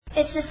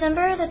It's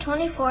December the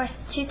 24th,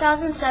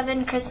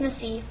 2007, Christmas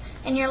Eve,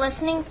 and you're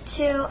listening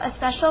to a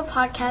special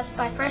podcast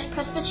by First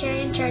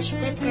Presbyterian Church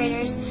 5th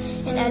graders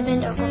in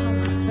Edmond,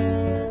 Oklahoma.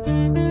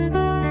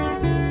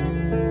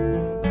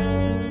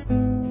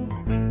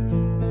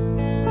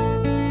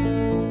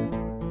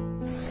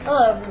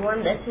 Hello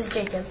everyone, this is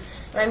Jacob,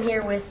 and I'm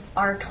here with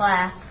our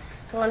class,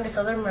 along with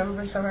other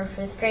members of our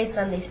 5th grade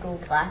Sunday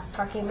school class,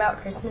 talking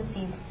about Christmas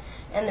Eve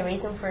and the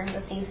reason for the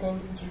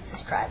season,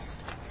 Jesus Christ.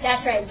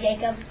 That's right,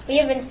 Jacob.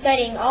 We have been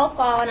studying all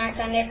fall in our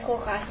Sunday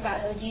school class about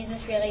who Jesus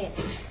really is.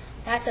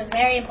 That's a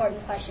very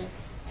important question.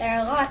 There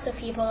are lots of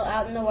people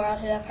out in the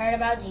world who have heard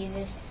about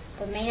Jesus,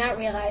 but may not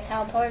realize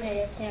how important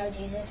it is to know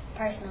Jesus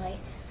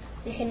personally.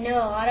 We can know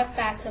a lot of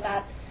facts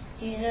about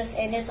Jesus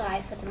and his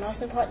life, but the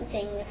most important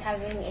thing is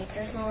having a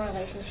personal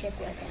relationship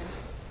with him.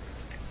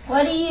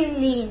 What do you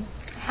mean,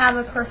 have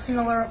a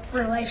personal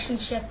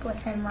relationship with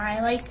him,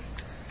 Riley?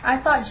 I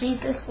thought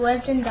Jesus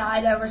lived and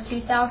died over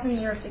 2,000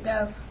 years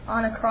ago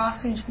on a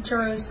cross in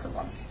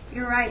Jerusalem.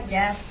 You're right,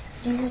 Jeff.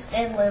 Jesus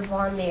did live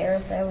on the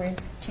earth over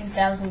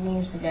 2,000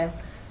 years ago.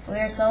 We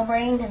are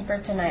celebrating his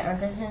birth tonight on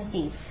Christmas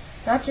Eve,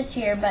 not just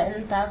here, but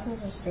in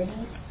thousands of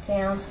cities,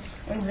 towns,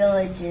 and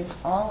villages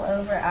all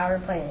over our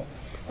planet.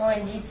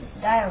 But when Jesus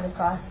died on the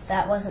cross,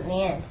 that wasn't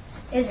the end.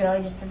 It was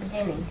really just the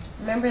beginning.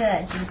 Remember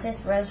that Jesus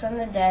rose from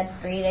the dead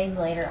 3 days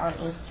later on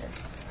Easter.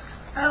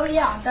 Oh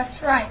yeah, that's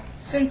right.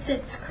 Since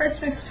it's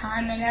Christmas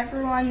time and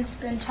everyone's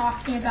been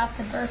talking about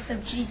the birth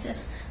of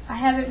Jesus, I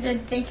haven't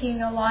been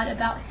thinking a lot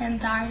about him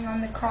dying on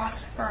the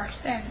cross for our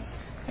sins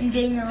and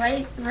being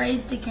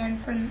raised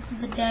again from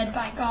the dead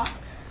by God.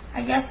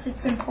 I guess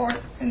it's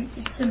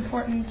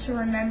important to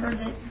remember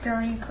that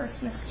during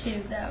Christmas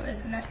too, though,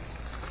 isn't it?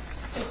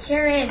 It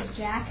sure is,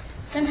 Jack.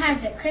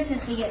 Sometimes at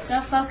Christmas we get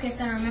so focused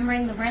on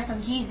remembering the birth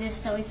of Jesus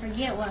that we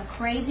forget what a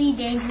crazy,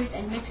 dangerous,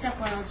 and mixed-up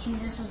world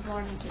Jesus was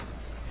born into.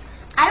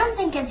 I don't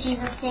think of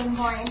Jesus being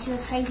born into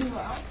a crazy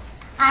world.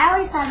 I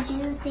always thought of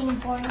Jesus being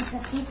born into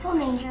a peaceful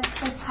manger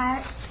with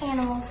quiet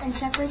animals and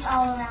shepherds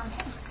all around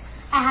him.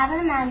 I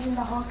haven't imagined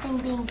the whole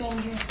thing being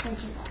dangerous for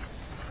Jesus.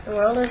 The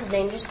world was a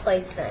dangerous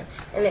place then,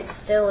 and it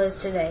still is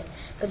today.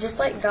 But just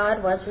like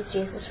God was with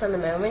Jesus from the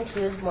moment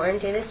he was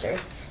born to this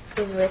earth,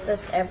 he's with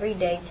us every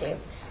day too.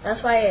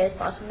 That's why it is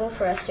possible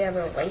for us to have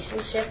a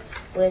relationship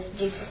with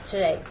Jesus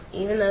today,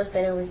 even though it's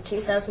been over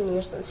 2,000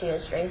 years since he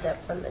was raised up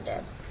from the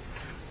dead.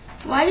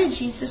 Why did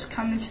Jesus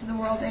come into the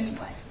world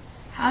anyway?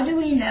 How do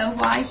we know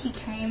why he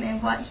came and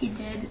what he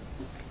did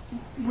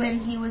when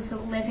he was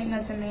living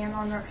as a man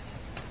on earth?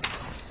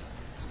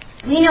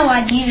 We know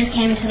why Jesus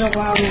came into the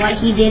world and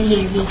what he did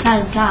here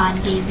because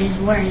God gave his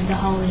word, the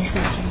Holy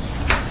Scriptures.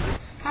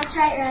 That's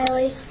right,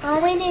 Riley.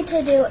 All we need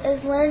to do is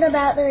learn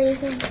about the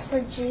reasons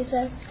for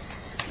Jesus,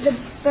 the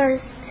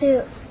birth,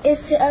 is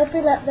to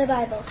open up the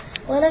Bible.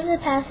 One of the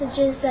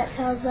passages that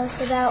tells us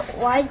about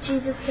why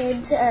Jesus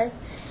came to earth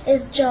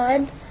is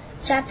John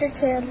chapter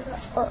 10,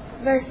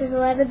 verses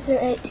 11 through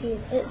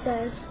 18. It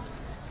says,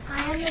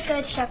 I am the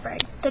good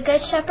shepherd. The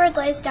good shepherd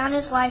lays down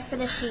his life for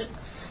the sheep.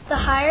 The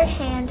hired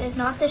hand is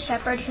not the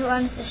shepherd who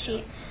owns the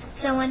sheep.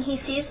 So when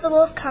he sees the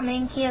wolf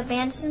coming, he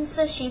abandons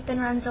the sheep and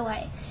runs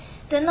away.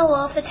 Then the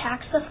wolf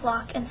attacks the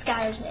flock and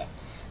scatters it.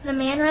 The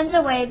man runs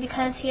away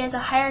because he is a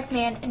hired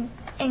man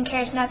and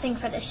cares nothing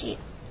for the sheep.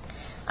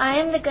 I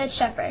am the good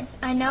shepherd.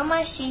 I know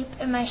my sheep,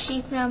 and my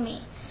sheep know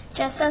me,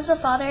 just as the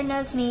Father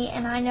knows me,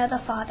 and I know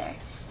the Father,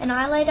 and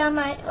I lay down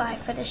my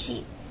life for the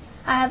sheep.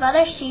 I have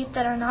other sheep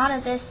that are not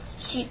of this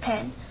sheep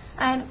pen.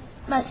 I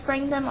must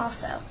bring them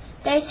also.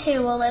 They too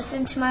will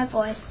listen to my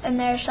voice, and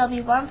there shall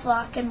be one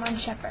flock and one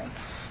shepherd.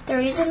 The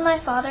reason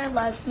my Father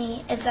loves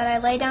me is that I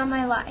lay down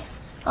my life,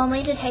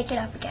 only to take it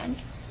up again.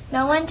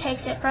 No one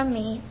takes it from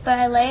me, but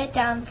I lay it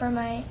down for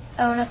my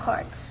own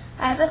accord.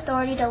 I have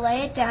authority to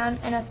lay it down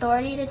and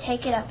authority to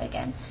take it up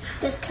again.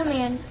 This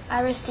command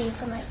I received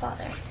from my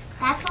Father.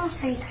 That sounds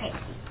pretty crazy.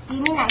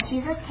 You mean that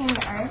Jesus came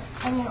to earth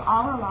and knew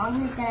all along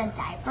he was going to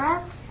die for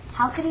us?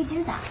 How could he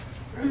do that?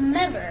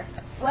 Remember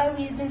what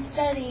we've been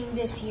studying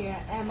this year,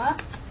 Emma.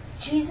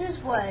 Jesus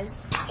was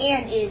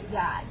and is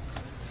God.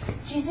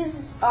 Jesus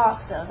is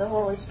also the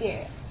Holy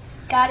Spirit.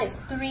 God is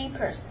three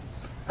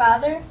persons,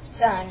 Father,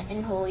 Son,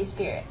 and Holy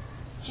Spirit.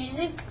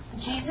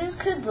 Jesus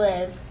could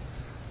live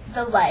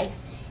the life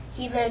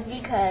he lived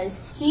because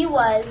he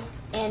was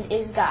and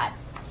is God.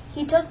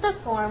 He took the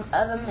form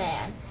of a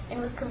man and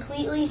was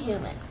completely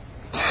human,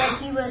 but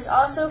he was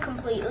also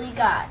completely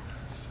God.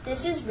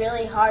 This is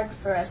really hard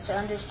for us to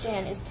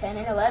understand as 10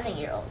 and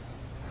 11-year-olds,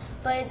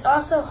 but it's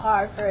also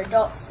hard for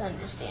adults to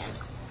understand.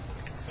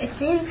 It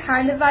seems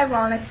kind of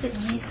ironic that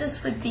Jesus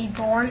would be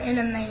born in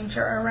a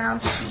manger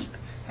around sheep,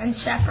 and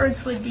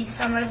shepherds would be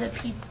some of the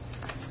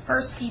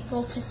first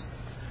people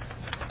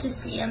to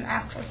see him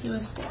after he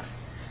was born.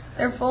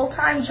 Their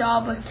full-time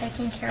job was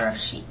taking care of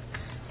sheep,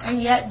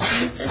 and yet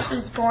Jesus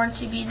was born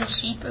to be the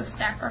sheep of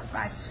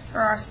sacrifice for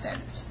our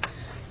sins.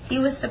 He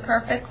was the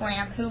perfect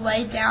lamb who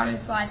laid down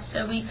his life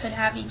so we could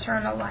have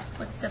eternal life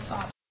with the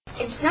Father.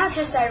 It's not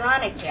just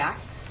ironic, Jack.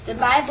 The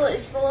Bible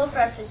is full of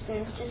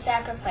references to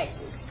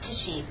sacrifices, to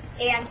sheep,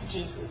 and to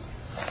Jesus.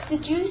 The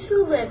Jews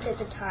who lived at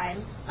the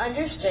time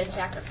understood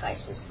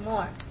sacrifices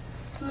more,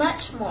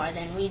 much more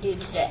than we do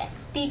today,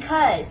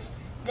 because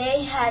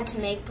they had to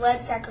make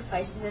blood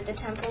sacrifices at the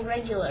temple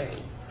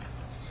regularly.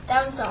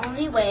 That was the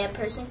only way a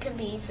person could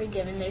be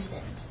forgiven their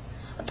sins.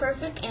 A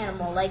perfect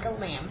animal, like a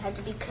lamb, had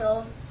to be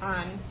killed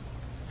on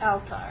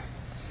altar.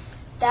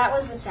 That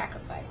was the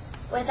sacrifice.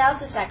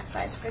 Without the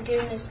sacrifice,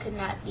 forgiveness could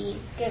not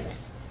be given.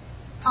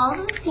 All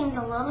of this seems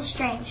a little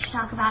strange to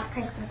talk about at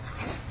Christmas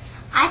time.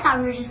 I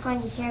thought we were just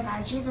going to hear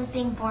about Jesus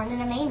being born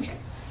in a manger.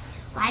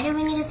 Why do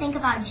we need to think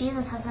about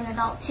Jesus as an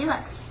adult too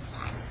at Christmas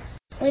time?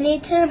 We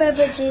need to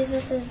remember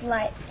Jesus'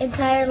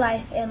 entire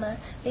life, Emma,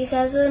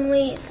 because when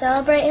we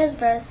celebrate his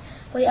birth,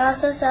 we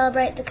also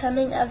celebrate the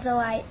coming of the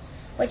light,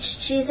 which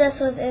Jesus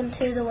was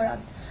into the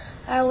world.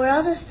 Our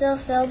world is still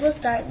filled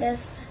with darkness,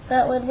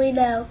 but when we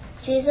know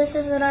Jesus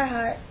is in our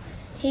heart,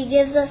 he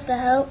gives us the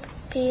hope,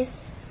 peace,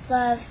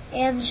 love,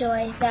 and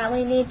joy that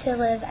we need to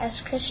live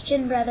as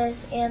Christian brothers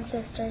and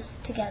sisters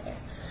together.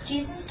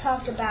 Jesus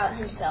talked about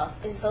himself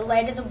as the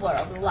light of the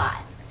world a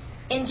lot.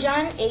 In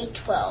John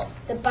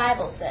 8:12, the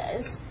Bible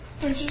says,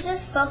 When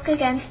Jesus spoke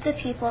against the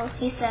people,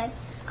 he said,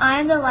 I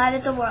am the light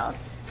of the world.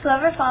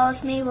 Whoever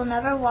follows me will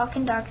never walk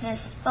in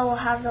darkness, but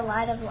will have the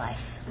light of life.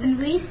 When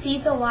we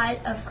see the light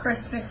of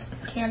Christmas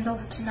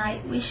candles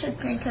tonight, we should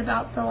think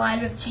about the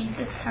light of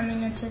Jesus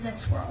coming into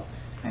this world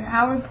and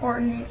how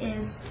important it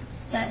is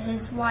that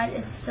his light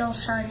is still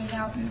shining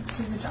out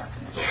into the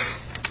darkness.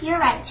 You're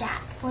right,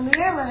 Jack. When we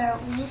were little,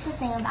 we used to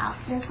sing about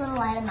this little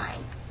light of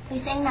mine.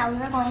 We sang that we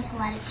were going to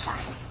let it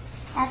shine.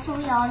 That's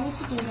what we all need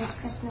to do this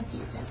Christmas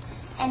season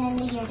and in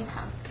the year to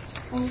come.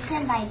 We need to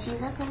invite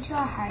Jesus into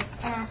our hearts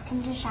and ask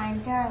him to shine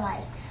through our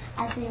lives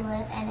as we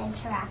live and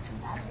interact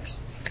with others.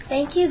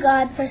 Thank you,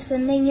 God, for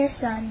sending your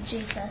Son,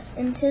 Jesus,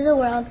 into the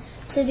world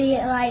to be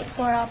a light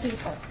for all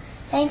people.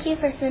 Thank you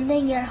for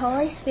sending your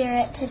Holy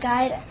Spirit to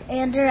guide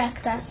and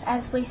direct us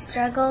as we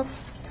struggle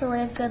to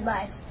live good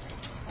lives.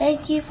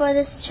 Thank you for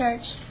this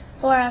church,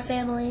 for our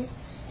families,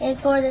 and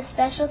for this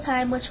special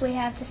time which we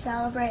have to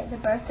celebrate the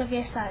birth of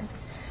your Son.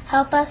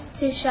 Help us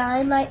to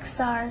shine like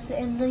stars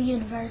in the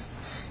universe,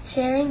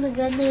 sharing the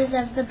good news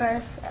of the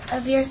birth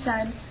of your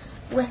Son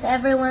with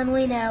everyone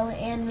we know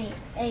and meet.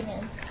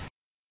 Amen.